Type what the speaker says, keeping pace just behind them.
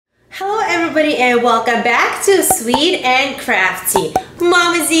everybody, and welcome back to Sweet and Crafty.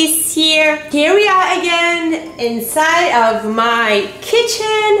 Mama Z's here. Here we are again inside of my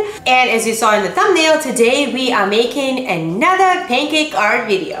kitchen, and as you saw in the thumbnail, today we are making another pancake art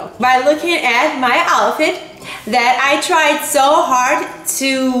video. By looking at my outfit that I tried so hard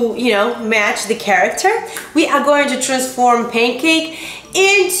to, match the character, we are going to transform Pancake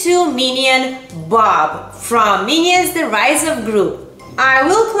into Minion Bob from Minions: The Rise of Gru. I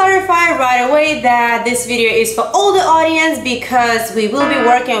will clarify right away that this video is for all the audience because we will be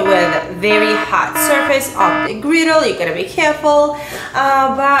working with very hot surface of the griddle. You gotta be careful,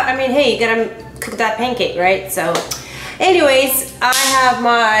 but I mean, hey, you gotta cook that pancake, right? So anyways, I have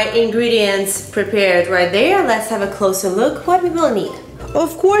my ingredients prepared right there. Let's have a closer look what we will need.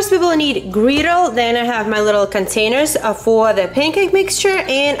 Of course, we will need griddle. Then I have my little containers for the pancake mixture,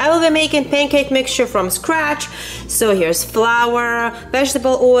 and I will be making pancake mixture from scratch. So here's flour,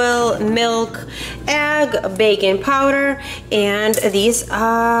 vegetable oil, milk, egg, baking powder, and these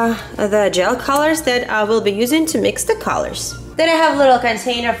are the gel colors that I will be using to mix the colors. Then I have a little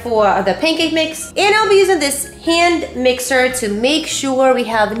container for the pancake mix, and I'll be using this hand mixer to make sure we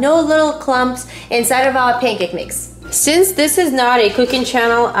have no little clumps inside of our pancake mix. Since this is not a cooking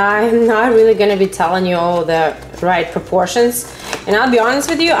channel, I'm not really gonna be telling you all the right proportions. And I'll be honest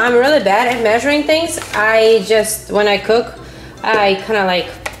with you, I'm really bad at measuring things. When I cook, I kind of like,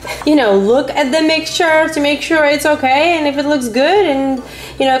 look at the mixture to make sure it's okay. And if it looks good and,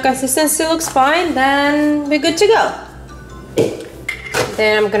 consistency looks fine, then we're good to go.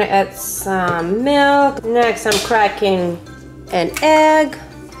 Then I'm gonna add some milk. Next, I'm cracking an egg.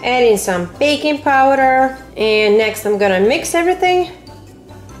 Adding some baking powder, and next I'm gonna mix everything.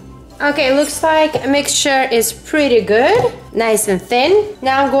 Okay, looks like a mixture is pretty good, nice and thin.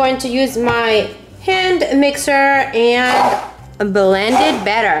 Now I'm going to use my hand mixer and blend it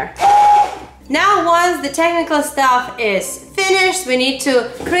better. Now once the technical stuff is finished, we need to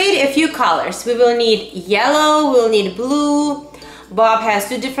create a few colors. We will need yellow, we'll need blue. Bob has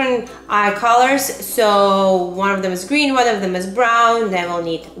two different eye colors, so one of them is green, one of them is brown. Then we'll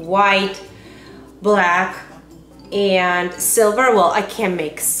need white, black, and silver. Well, I can't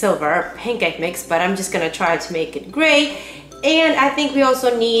make silver pancake mix, but I'm just gonna try to make it gray. And I think we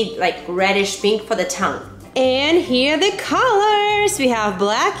also need like reddish pink for the tongue. And here are the colors. We have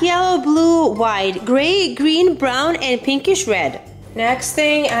black, yellow, blue, white, gray, green, brown, and pinkish red. Next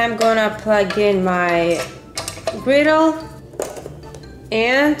thing, I'm gonna plug in my griddle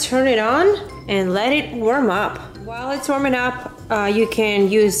and turn it on and let it warm up. While it's warming up, you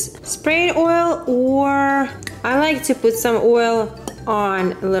can use sprayed oil, or I like to put some oil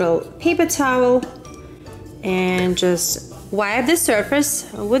on a little paper towel and just wipe the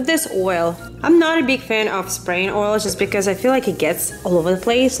surface with this oil. I'm not a big fan of spraying oil just because I feel like it gets all over the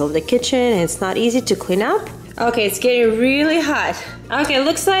place, all over the kitchen, and it's not easy to clean up. Okay, it's getting really hot. Okay,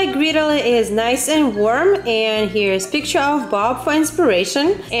 looks like griddle is nice and warm, and here's a picture of Bob for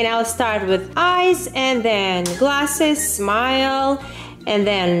inspiration. And I'll start with eyes, and then glasses, smile, and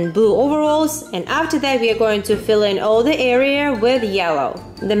then blue overalls. And after that, we are going to fill in all the area with yellow.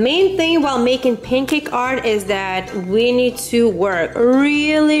 The main thing while making pancake art is that we need to work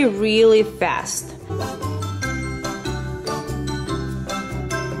really, really fast.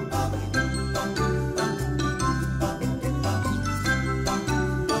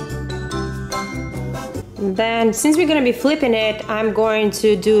 Then, since we're gonna be flipping it, I'm going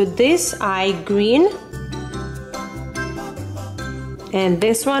to do this eye green and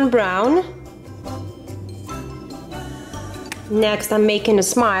this one brown. Next, I'm making a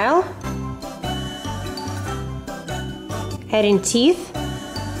smile, adding teeth,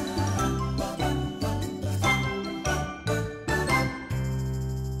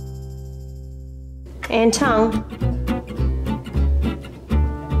 and tongue.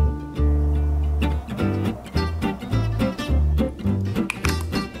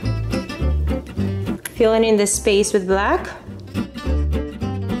 Filling in the space with black.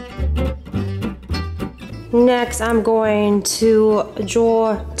 Next, I'm going to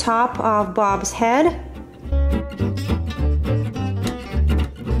draw top of Bob's head.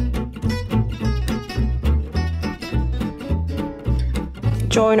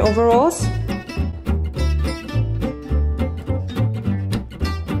 Join overalls.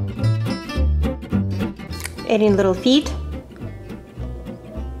 Adding little feet.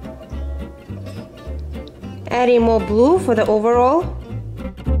 Adding more blue for the overall.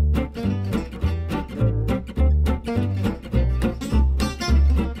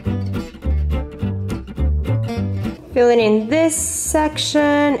 Filling in this section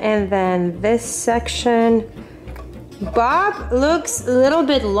and then this section Bob looks a little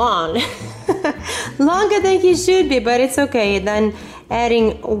bit long. Longer than he should be, but it's okay. Then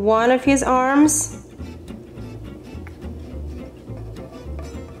adding one of his arms.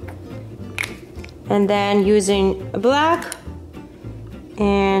 And then using black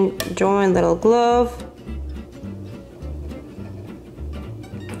and drawing a little glove.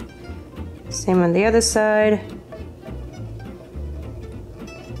 Same on the other side.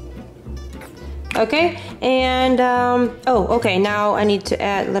 Okay, and oh, okay, now I need to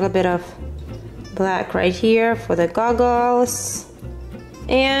add a little bit of black right here for the goggles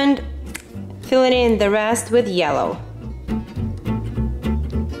and filling in the rest with yellow.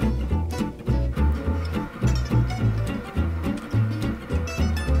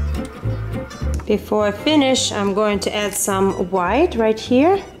 Before I finish, I'm going to add some white right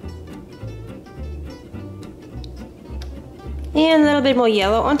here and a little bit more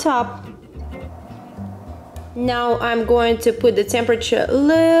yellow on top. Now I'm going to put the temperature a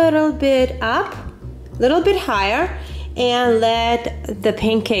little bit up, a little bit higher, and let the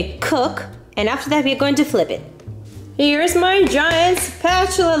pancake cook, and after that we're going to flip it. Here's my giant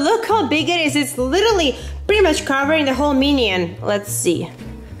spatula. Look how big it is. It's literally pretty much covering the whole minion. Let's see.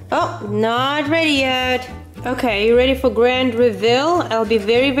 Oh, not ready yet. Okay, you ready for grand reveal? I'll be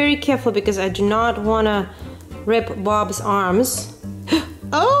very, very careful because I do not want to rip Bob's arms.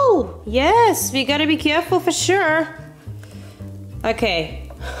 Oh, yes, we gotta be careful for sure. Okay.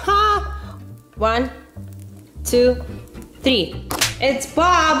 Ha! 1, 2, 3. It's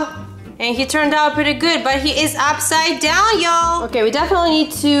Bob! And he turned out pretty good, but he is upside down, y'all. Okay, we definitely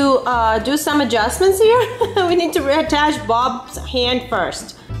need to do some adjustments here. We need to reattach Bob's hand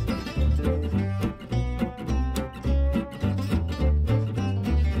first.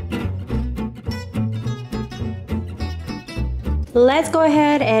 Let's go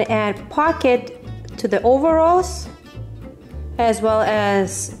ahead and add pocket to the overalls, as well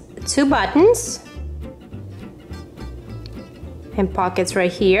as 2 buttons and pockets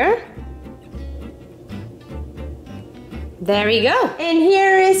right here. There we go. And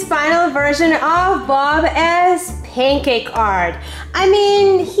here is final version of Bob as Pancake Art. I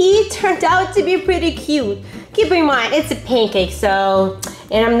mean, he turned out to be pretty cute. Keep in mind, it's a pancake, so,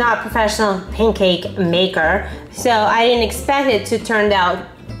 and I'm not a professional pancake maker, so I didn't expect it to turn out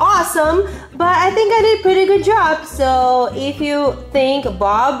awesome, but I think I did a pretty good job. So if you think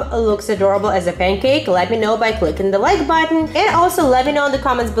Bob looks adorable as a pancake, let me know by clicking the like button, and also let me know in the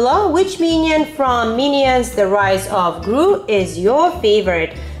comments below which minion from Minions The Rise of Gru is your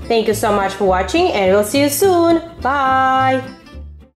favorite. Thank you so much for watching, and we'll see you soon. Bye!